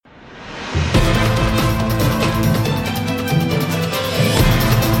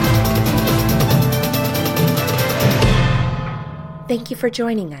Thank you for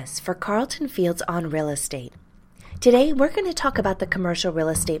joining us for Carlton Fields on Real Estate. Today, we're going to talk about the commercial real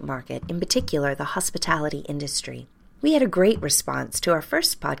estate market, in particular, the hospitality industry. We had a great response to our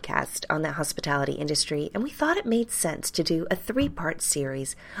first podcast on the hospitality industry, and we thought it made sense to do a 3-part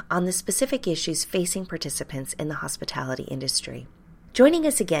series on the specific issues facing participants in the hospitality industry. Joining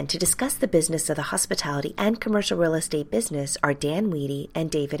us again to discuss the business of the hospitality and commercial real estate business are Dan Weedy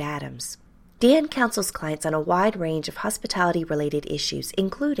and David Adams. Dan counsels clients on a wide range of hospitality-related issues,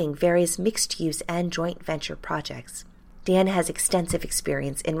 including various mixed-use and joint venture projects. Dan has extensive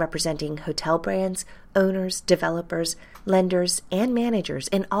experience in representing hotel brands, owners, developers, lenders, and managers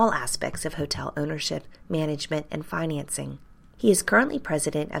in all aspects of hotel ownership, management, and financing. He is currently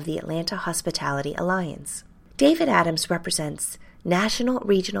president of the Atlanta Hospitality Alliance. David Adams represents national,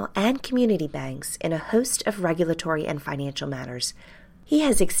 regional, and community banks in a host of regulatory and financial matters. He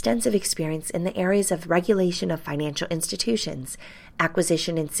has extensive experience in the areas of regulation of financial institutions,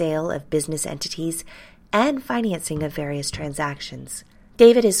 acquisition and sale of business entities, and financing of various transactions.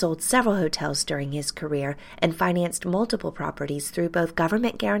 David has sold several hotels during his career and financed multiple properties through both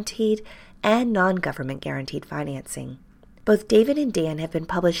government-guaranteed and non-government guaranteed financing. Both David and Dan have been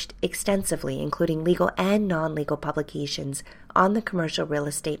published extensively, including legal and non-legal publications on the commercial real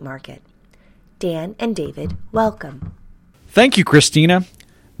estate market. Dan and David, welcome. Thank you, Christina.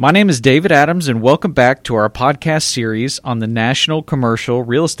 My name is David Adams, and welcome back to our podcast series on the national commercial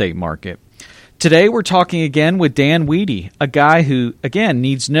real estate market. Today, we're talking again with Dan Weedy, a guy who, again,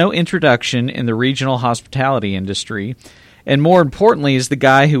 needs no introduction in the regional hospitality industry, and more importantly, is the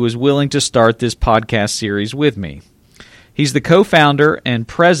guy who was willing to start this podcast series with me. He's the co-founder and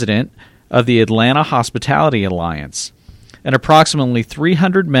president of the Atlanta Hospitality Alliance, an approximately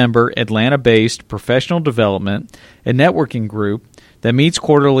 300-member Atlanta-based professional development and networking group that meets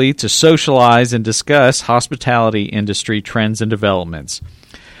quarterly to socialize and discuss hospitality industry trends and developments.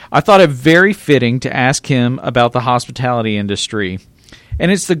 I thought it very fitting to ask him about the hospitality industry,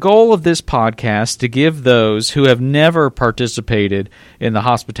 and it's the goal of this podcast to give those who have never participated in the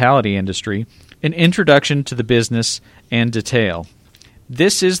hospitality industry an introduction to the business and detail.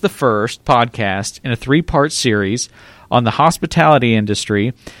 This is the first podcast in a 3-part series on the hospitality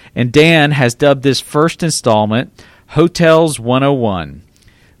industry, and Dan has dubbed this first installment Hotels 101,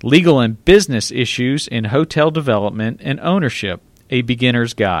 Legal and Business Issues in Hotel Development and Ownership, a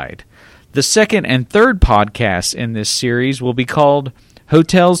Beginner's Guide. The second and third podcasts in this series will be called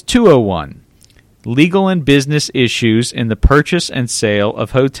Hotels 201, Legal and Business Issues in the Purchase and Sale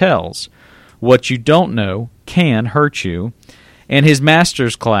of Hotels, What You Don't Know Can Hurt You, and his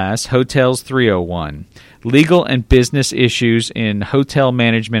master's class, Hotels 301, Legal and Business Issues in Hotel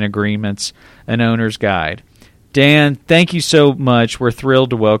Management Agreements, an Owner's Guide. Dan, thank you so much. We're thrilled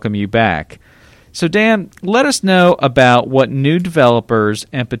to welcome you back. So Dan, let us know about what new developers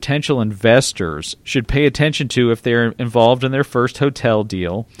and potential investors should pay attention to if they're involved in their first hotel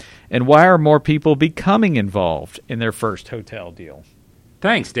deal, and why are more people becoming involved in their first hotel deal?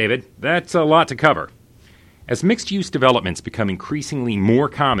 Thanks, David. That's a lot to cover. As mixed-use developments become increasingly more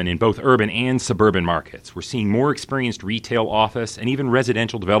common in both urban and suburban markets, we're seeing more experienced retail, office, and even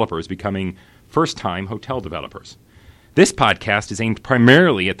residential developers becoming first-time hotel developers. This podcast is aimed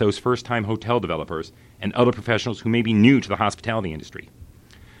primarily at those first-time hotel developers and other professionals who may be new to the hospitality industry.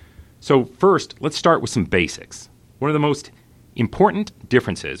 So first, let's start with some basics. One of the most important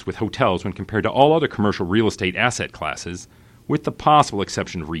differences with hotels when compared to all other commercial real estate asset classes, with the possible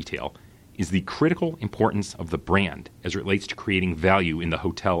exception of retail, is the critical importance of the brand as it relates to creating value in the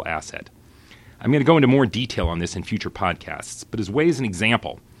hotel asset. I'm going to go into more detail on this in future podcasts, but as way as an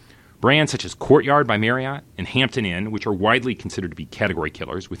example, brands such as Courtyard by Marriott and Hampton Inn, which are widely considered to be category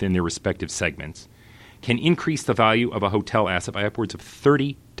killers within their respective segments, can increase the value of a hotel asset by upwards of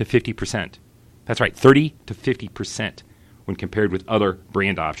 30 to 50%. That's right, 30 to 50% when compared with other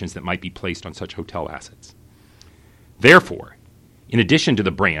brand options that might be placed on such hotel assets. Therefore, in addition to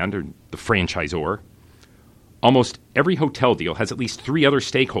the brand or the franchisor, almost every hotel deal has at least 3 other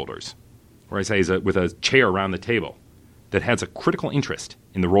stakeholders, or I say with a chair around the table, that has a critical interest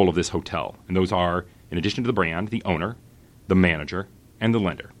in the role of this hotel. And those are, in addition to the brand, the owner, the manager, and the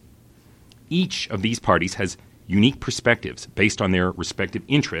lender. Each of these parties has unique perspectives based on their respective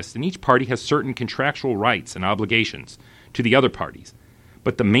interests, and each party has certain contractual rights and obligations to the other parties.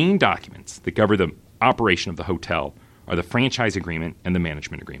 But the main documents that govern the operation of the hotel are the franchise agreement and the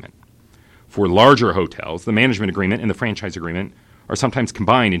management agreement. For larger hotels, the management agreement and the franchise agreement are sometimes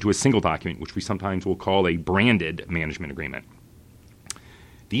combined into a single document, which we sometimes will call a branded management agreement.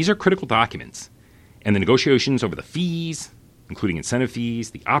 These are critical documents, and the negotiations over the fees, including incentive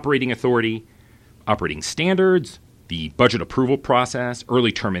fees, the operating authority, operating standards, The budget approval process,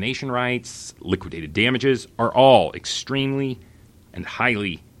 early termination rights, liquidated damages are all extremely and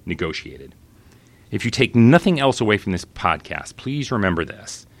highly negotiated. If you take nothing else away from this podcast, please remember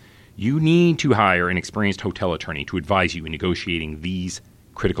this. You need to hire an experienced hotel attorney to advise you in negotiating these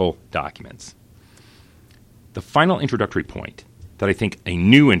critical documents. The final introductory point that I think a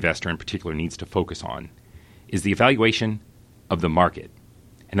new investor in particular needs to focus on is the evaluation of the market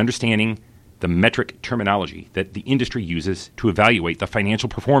and understanding the metric terminology that the industry uses to evaluate the financial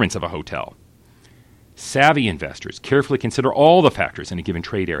performance of a hotel. Savvy investors carefully consider all the factors in a given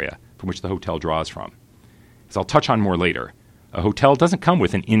trade area from which the hotel draws from. As I'll touch on more later, a hotel doesn't come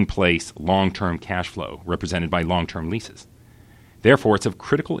with an in-place long-term cash flow represented by long-term leases. Therefore, it's of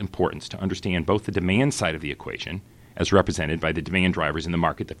critical importance to understand both the demand side of the equation, as represented by the demand drivers in the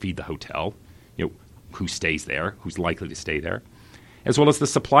market that feed the hotel, who stays there, who's likely to stay there, as well as the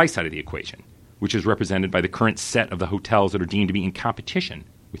supply side of the equation, which is represented by the current set of the hotels that are deemed to be in competition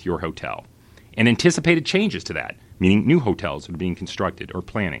with your hotel, and anticipated changes to that, meaning new hotels that are being constructed or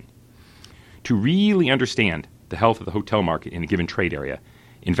planning. To really understand the health of the hotel market in a given trade area,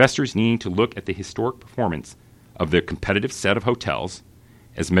 investors need to look at the historic performance of the competitive set of hotels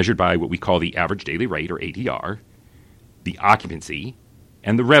as measured by what we call the average daily rate, or ADR, the occupancy,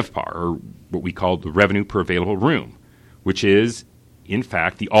 and the RevPAR, or what we call the revenue per available room, which is in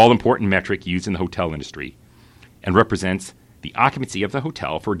fact, the all-important metric used in the hotel industry and represents the occupancy of the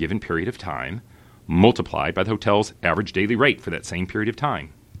hotel for a given period of time multiplied by the hotel's average daily rate for that same period of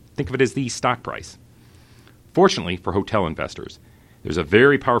time. Think of it as the stock price. Fortunately for hotel investors, there's a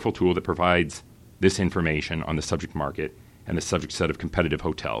very powerful tool that provides this information on the subject market and the subject set of competitive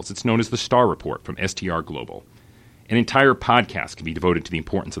hotels. It's known as the STAR Report from STR Global. An entire podcast can be devoted to the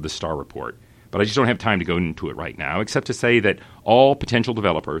importance of the STAR Report, but I just don't have time to go into it right now, except to say that all potential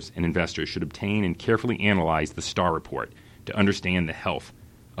developers and investors should obtain and carefully analyze the STAR Report to understand the health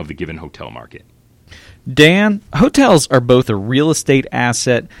of the given hotel market. Dan, hotels are both a real estate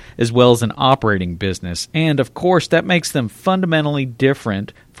asset as well as an operating business, and of course that makes them fundamentally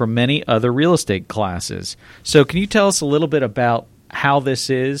different from many other real estate classes. So can you tell us a little bit about how this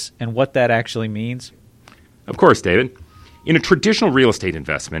is and what that actually means? Of course, David. In a traditional real estate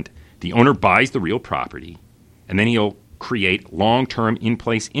investment, the owner buys the real property, and then he'll create long-term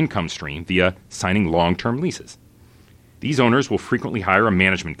in-place income stream via signing long-term leases. These owners will frequently hire a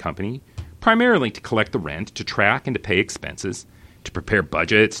management company, primarily to collect the rent, to track and to pay expenses, to prepare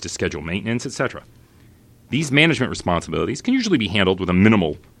budgets, to schedule maintenance, etc. These management responsibilities can usually be handled with a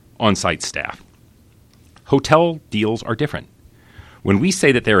minimal on-site staff. Hotel deals are different. When we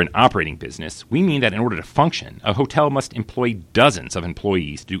say that they're an operating business, we mean that in order to function, a hotel must employ dozens of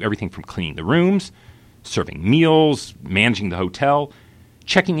employees to do everything from cleaning the rooms, serving meals, managing the hotel,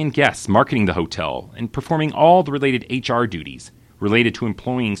 checking in guests, marketing the hotel, and performing all the related HR duties related to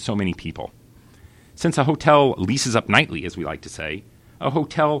employing so many people. Since a hotel leases up nightly, as we like to say, a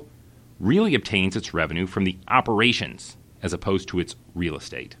hotel really obtains its revenue from the operations as opposed to its real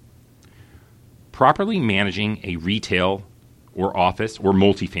estate. Properly managing a retail or office or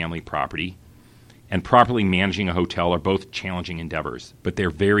multifamily property and properly managing a hotel are both challenging endeavors, but they're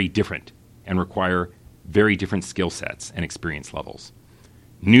very different and require very different skill sets and experience levels.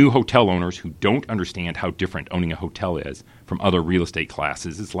 New hotel owners who don't understand how different owning a hotel is from other real estate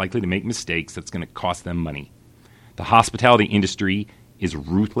classes is likely to make mistakes that's going to cost them money. The hospitality industry is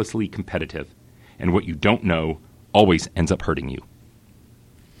ruthlessly competitive, and what you don't know always ends up hurting you.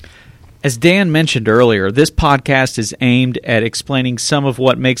 As Dan mentioned earlier, this podcast is aimed at explaining some of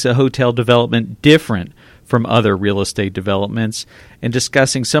what makes a hotel development different from other real estate developments and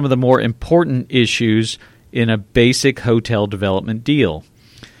discussing some of the more important issues in a basic hotel development deal.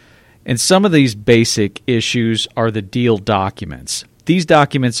 And some of these basic issues are the deal documents. These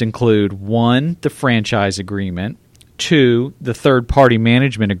documents include 1, the franchise agreement, 2, the third-party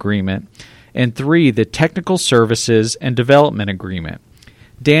management agreement, and 3, the technical services and development agreement.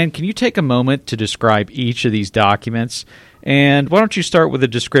 Dan, can you take a moment to describe each of these documents? And why don't you start with a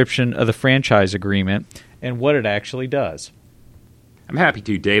description of the franchise agreement and what it actually does? I'm happy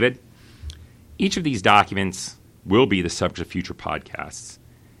to, David. Each of these documents will be the subject of future podcasts,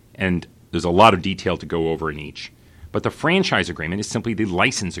 and there's a lot of detail to go over in each. But the franchise agreement is simply the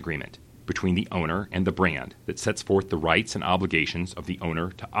license agreement between the owner and the brand that sets forth the rights and obligations of the owner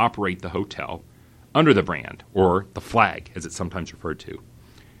to operate the hotel under the brand, or the flag, as it's sometimes referred to.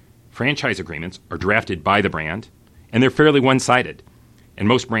 Franchise agreements are drafted by the brand, and they're fairly one-sided, and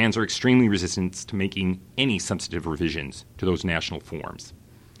most brands are extremely resistant to making any substantive revisions to those national forms.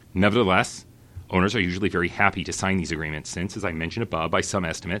 Nevertheless, owners are usually very happy to sign these agreements since, as I mentioned above, by some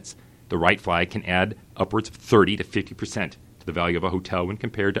estimates, the right flag can add upwards of 30 to 50% to the value of a hotel when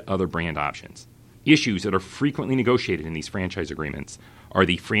compared to other brand options. Issues that are frequently negotiated in these franchise agreements are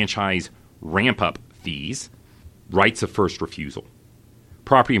the franchise ramp-up fees, rights of first refusal,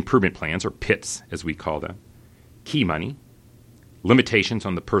 property improvement plans, or PIPs as we call them, key money, limitations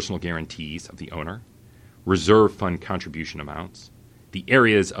on the personal guarantees of the owner, reserve fund contribution amounts, the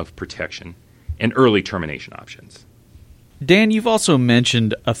areas of protection, and early termination options. Dan, you've also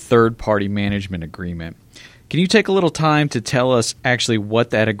mentioned a third-party management agreement. Can you take a little time to tell us actually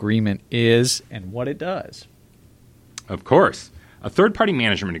what that agreement is and what it does? Of course. A third-party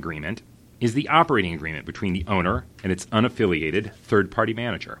management agreement is the operating agreement between the owner and its unaffiliated third-party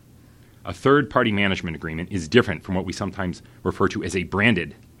manager. A third-party management agreement is different from what we sometimes refer to as a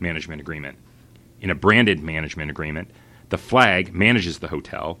branded management agreement. In a branded management agreement, the flag manages the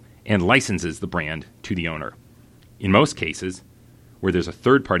hotel and licenses the brand to the owner. In most cases, where there's a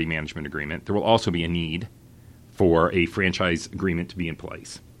third-party management agreement, there will also be a need for a franchise agreement to be in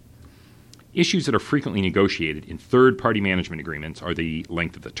place. Issues that are frequently negotiated in third-party management agreements are the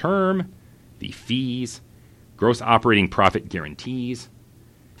length of the term, the fees, gross operating profit guarantees,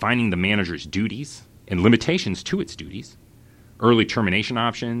 finding the manager's duties and limitations to its duties, early termination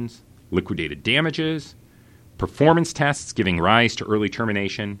options, liquidated damages, performance tests giving rise to early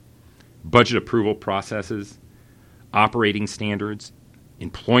termination, budget approval processes, operating standards,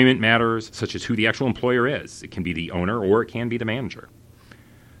 employment matters such as who the actual employer is. It can be the owner or it can be the manager.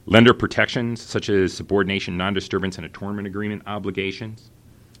 Lender protections such as subordination, non-disturbance, and attornment agreement obligations,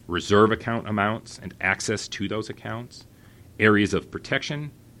 reserve account amounts and access to those accounts, areas of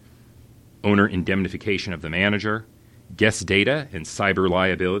protection, owner indemnification of the manager, guest data and cyber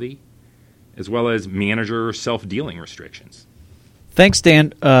liability, as well as manager self-dealing restrictions. Thanks,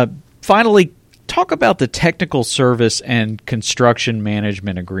 Dan. Finally, talk about the technical service and construction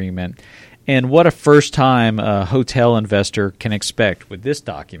management agreement and what a first-time hotel investor can expect with this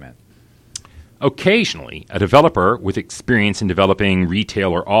document. Occasionally, a developer with experience in developing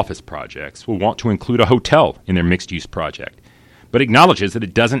retail or office projects will want to include a hotel in their mixed-use project, but acknowledges that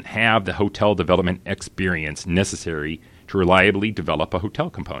it doesn't have the hotel development experience necessary to reliably develop a hotel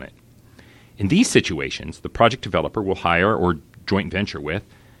component. In these situations, the project developer will hire or joint venture with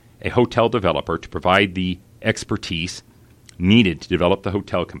a hotel developer to provide the expertise needed to develop the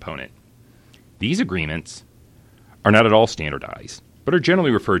hotel component. These agreements are not at all standardized, but are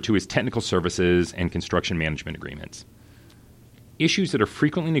generally referred to as technical services and construction management agreements. Issues that are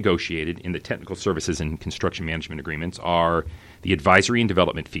frequently negotiated in the technical services and construction management agreements are the advisory and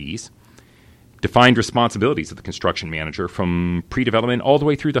development fees, defined responsibilities of the construction manager from pre-development all the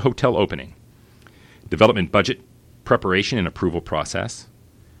way through the hotel opening, development budget preparation and approval process,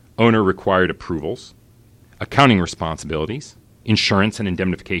 owner-required approvals, accounting responsibilities, insurance and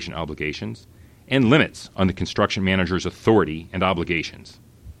indemnification obligations, and limits on the construction manager's authority and obligations.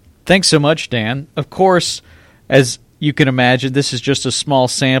 Thanks so much, Dan. Of course, as you can imagine, this is just a small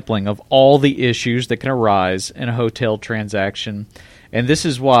sampling of all the issues that can arise in a hotel transaction, and this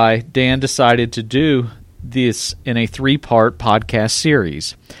is why Dan decided to do this in a 3-part podcast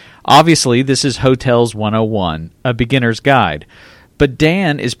series. Obviously, this is Hotels 101, a beginner's guide. But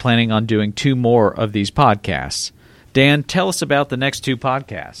Dan is planning on doing 2 more of these podcasts. Dan, tell us about the next 2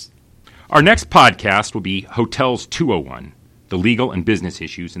 podcasts. Our next podcast will be Hotels 201, the legal and business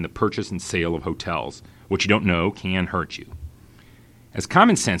issues in the purchase and sale of hotels. What you don't know can hurt you. As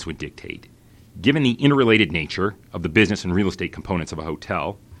common sense would dictate, given the interrelated nature of the business and real estate components of a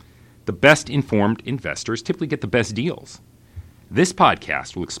hotel, the best informed investors typically get the best deals. This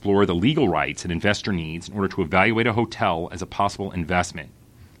podcast will explore the legal rights an investor needs in order to evaluate a hotel as a possible investment,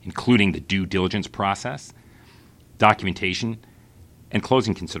 including the due diligence process, documentation, and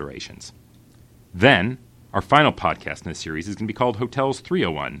closing considerations. Then, our final podcast in this series is going to be called Hotels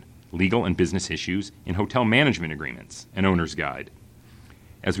 301, Legal and Business Issues in Hotel Management Agreements, an Owner's Guide.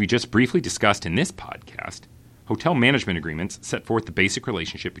 As we just briefly discussed in this podcast, hotel management agreements set forth the basic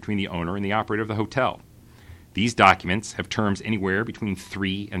relationship between the owner and the operator of the hotel. These documents have terms anywhere between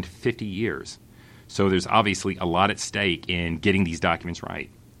 3 and 50 years, so there's obviously a lot at stake in getting these documents right.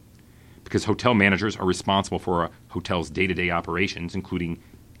 Because hotel managers are responsible for a hotel's day-to-day operations, including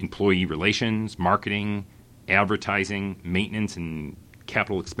employee relations, marketing, advertising, maintenance, and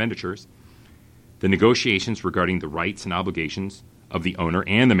capital expenditures, the negotiations regarding the rights and obligations of the owner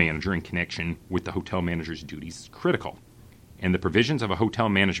and the manager in connection with the hotel manager's duties is critical. And the provisions of a hotel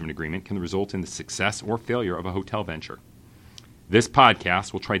management agreement can result in the success or failure of a hotel venture. This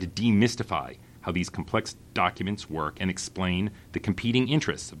podcast will try to demystify how these complex documents work and explain the competing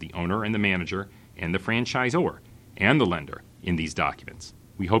interests of the owner and the manager and the franchisor and the lender in these documents.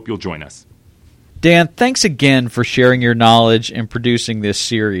 We hope you'll join us. Dan, thanks again for sharing your knowledge and producing this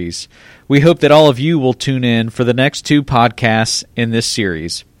series. We hope that all of you will tune in for the next 2 podcasts in this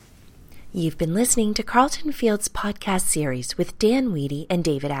series. You've been listening to Carlton Fields podcast series with Dan Weedy and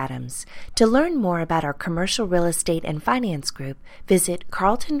David Adams. To learn more about our commercial real estate and finance group, visit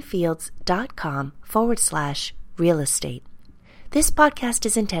carltonfields.com/real estate. This podcast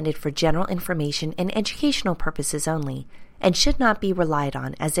is intended for general information and educational purposes only, and should not be relied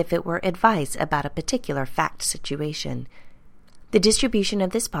on as if it were advice about a particular fact situation. The distribution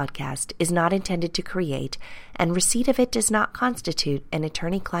of this podcast is not intended to create, and receipt of it does not constitute an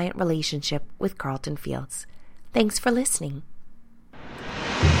attorney-client relationship with Carlton Fields. Thanks for listening.